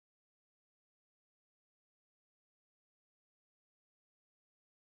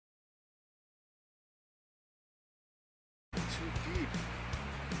deep.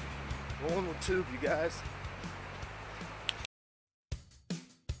 Rolling with tube, you guys.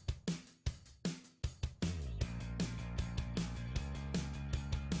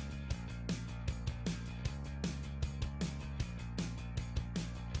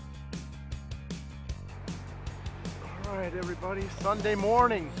 All right, everybody, Sunday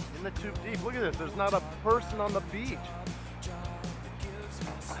morning in the tube deep. Look at this, there's not a person on the beach.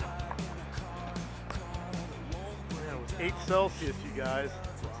 Man, it was 8 Celsius, you guys.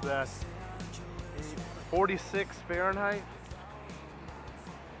 What's that? 46 Fahrenheit?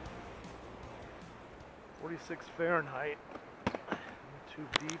 46 Fahrenheit. In the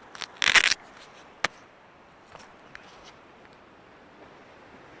tube deep.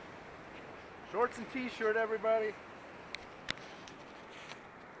 Shorts and t-shirt, everybody.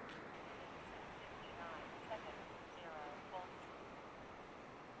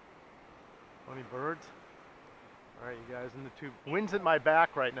 Any birds? All right, you guys, in the tube. Wind's at my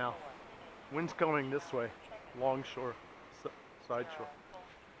back right now. Wind's coming this way, longshore, side shore.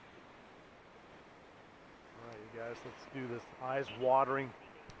 All right, you guys, let's do this. Eyes watering.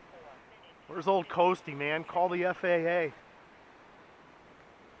 Where's old Coasty, man? Call the FAA.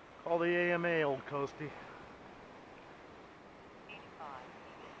 Call the AMA, old Coasty.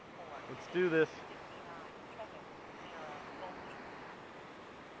 Let's do this.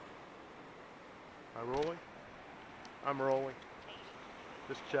 Am I rolling? I'm rolling.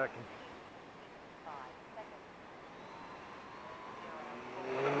 Just checking.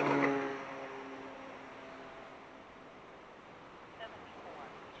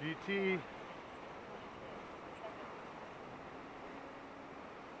 GT.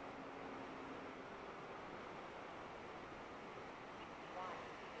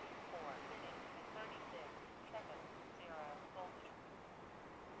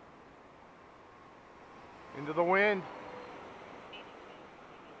 Into the wind.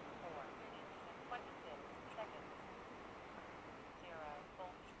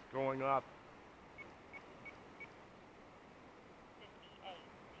 It's going up.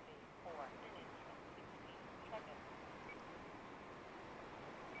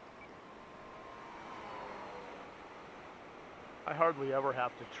 I hardly ever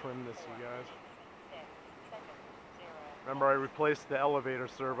have to trim this, you guys. Remember, I replaced the elevator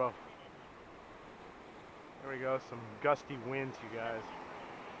servo. There we go, some gusty winds, you guys.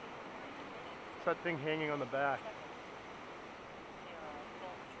 What's that thing hanging on the back?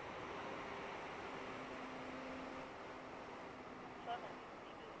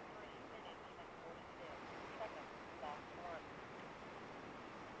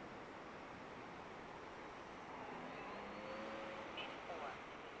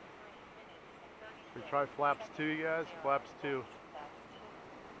 We try flaps 2, you guys. Flaps 2.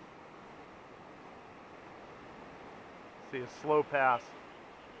 See a slow pass.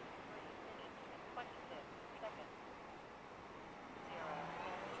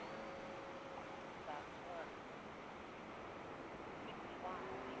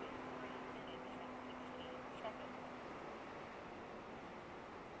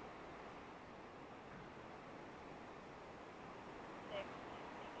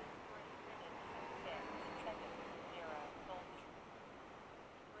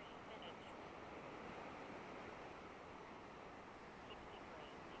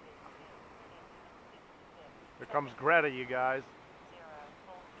 Here comes Greta, you guys.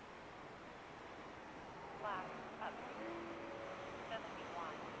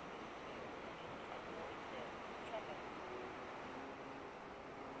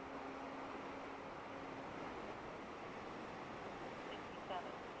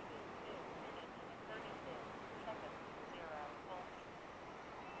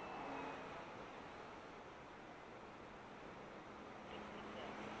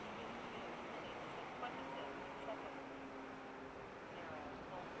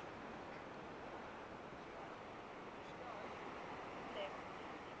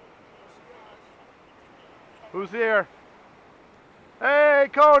 Who's here? Hey,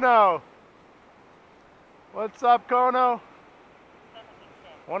 Kono! What's up, Kono?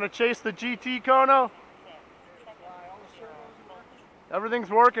 Want to chase the GT, Kono? Everything's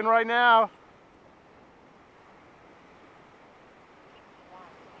working right now.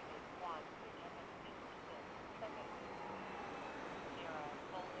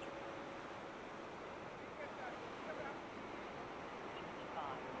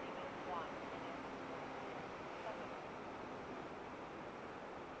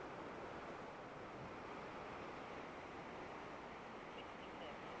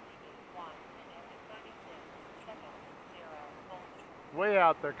 Way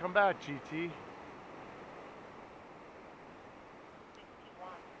out there. Come back, GT.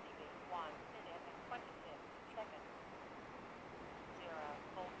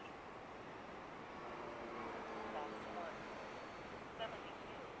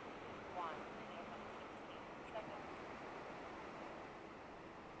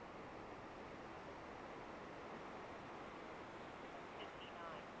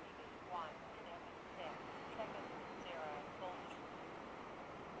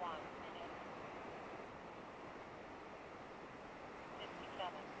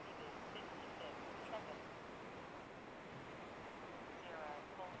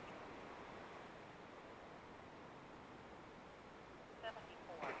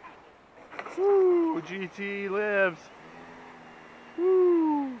 OGT lives.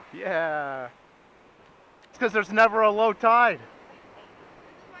 Woo! Yeah. It's because there's never a low tide.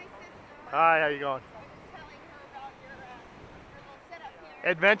 Hi, how you going?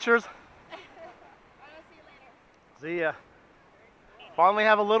 Adventures? See ya. Finally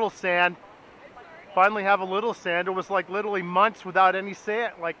have a little sand. Finally have a little sand. It was like literally months without any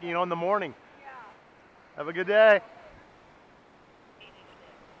sand, like, you know, in the morning. Have a good day.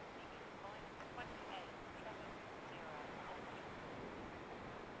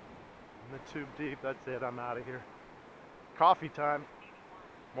 In the tube deep, that's it, I'm out of here. Coffee time.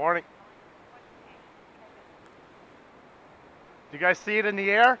 Morning. Do you guys see it in the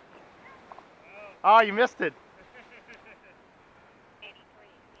air? Oh, you missed it.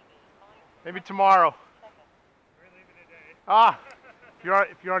 Maybe tomorrow. Ah, if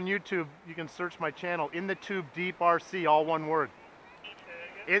you're on YouTube, you can search my channel, In the Tube Deep RC, all one word.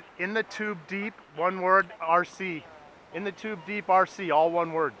 In the Tube Deep, one word, RC. In the Tube Deep RC, all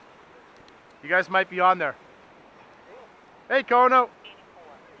one word. You guys might be on there. Hey, Kono.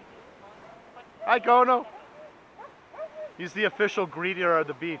 Hi, Kono. He's the official greeter of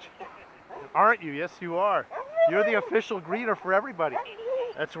the beach. Aren't you? Yes, you are. You're the official greeter for everybody.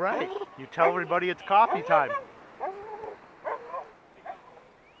 That's right. You tell everybody it's coffee time.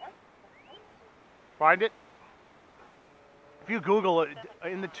 Find it? If you Google it,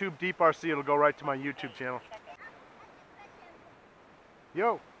 In the Tube Deep RC, it'll go right to my YouTube channel.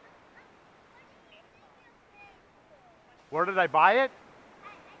 Yo. Where did I buy it?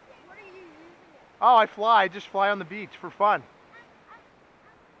 Oh, I fly. I just fly on the beach for fun.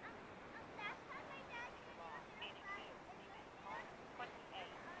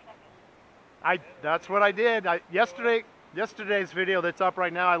 That's what I did. Yesterday's video that's up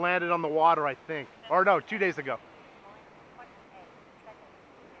right now, I landed on the water, I think. Or no, 2 days ago.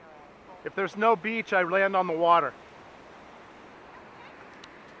 If there's no beach, I land on the water.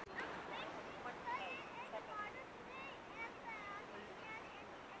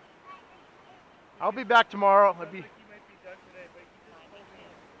 I'll be back tomorrow.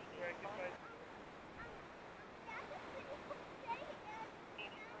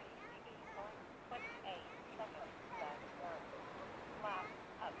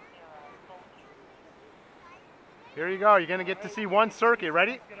 Here you go. You're going to get to see one circuit.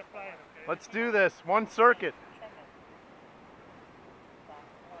 Ready? Let's do this. One circuit.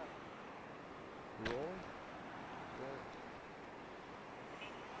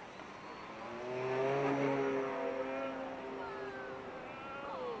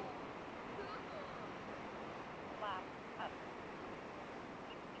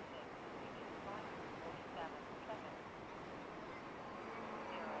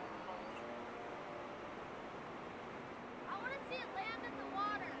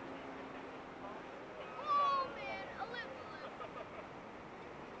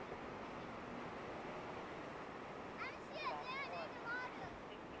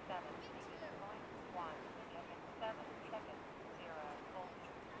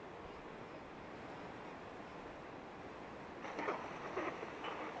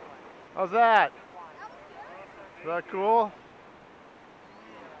 How's that? Is that cool?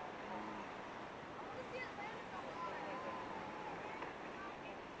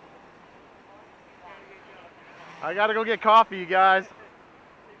 I gotta go get coffee, you guys.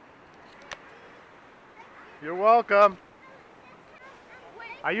 You're welcome.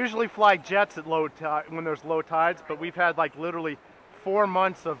 I usually fly jets at low tide when there's low tides, but we've had like literally 4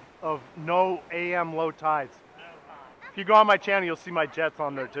 months of no AM low tides. If you go on my channel, you'll see my jets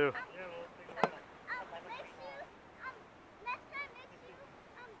on there too.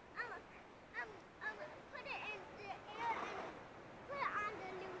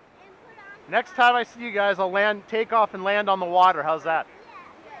 Next time I see you guys, I'll take off and land on the water. How's that?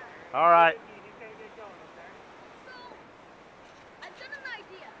 All right.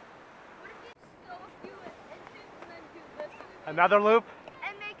 Another loop?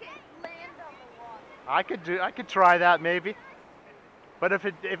 And make it land on the water. I could try that maybe. But if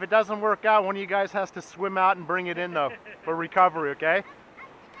it doesn't work out, one of you guys has to swim out and bring it in though for recovery, okay?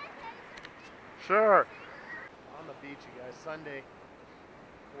 Sure. On the beach, you guys. Sunday.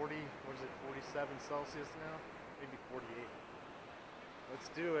 40, what is it, 47 Celsius now? Maybe 48. Let's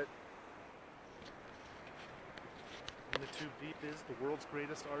do it. In the Tube Deep is the world's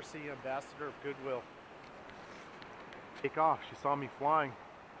greatest RC ambassador of goodwill. Take off. She saw me flying.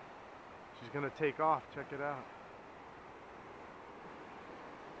 She's going to take off. Check it out.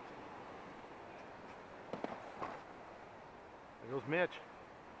 There goes Mitch. Is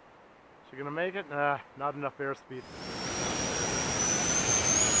she going to make it? Nah, not enough airspeed.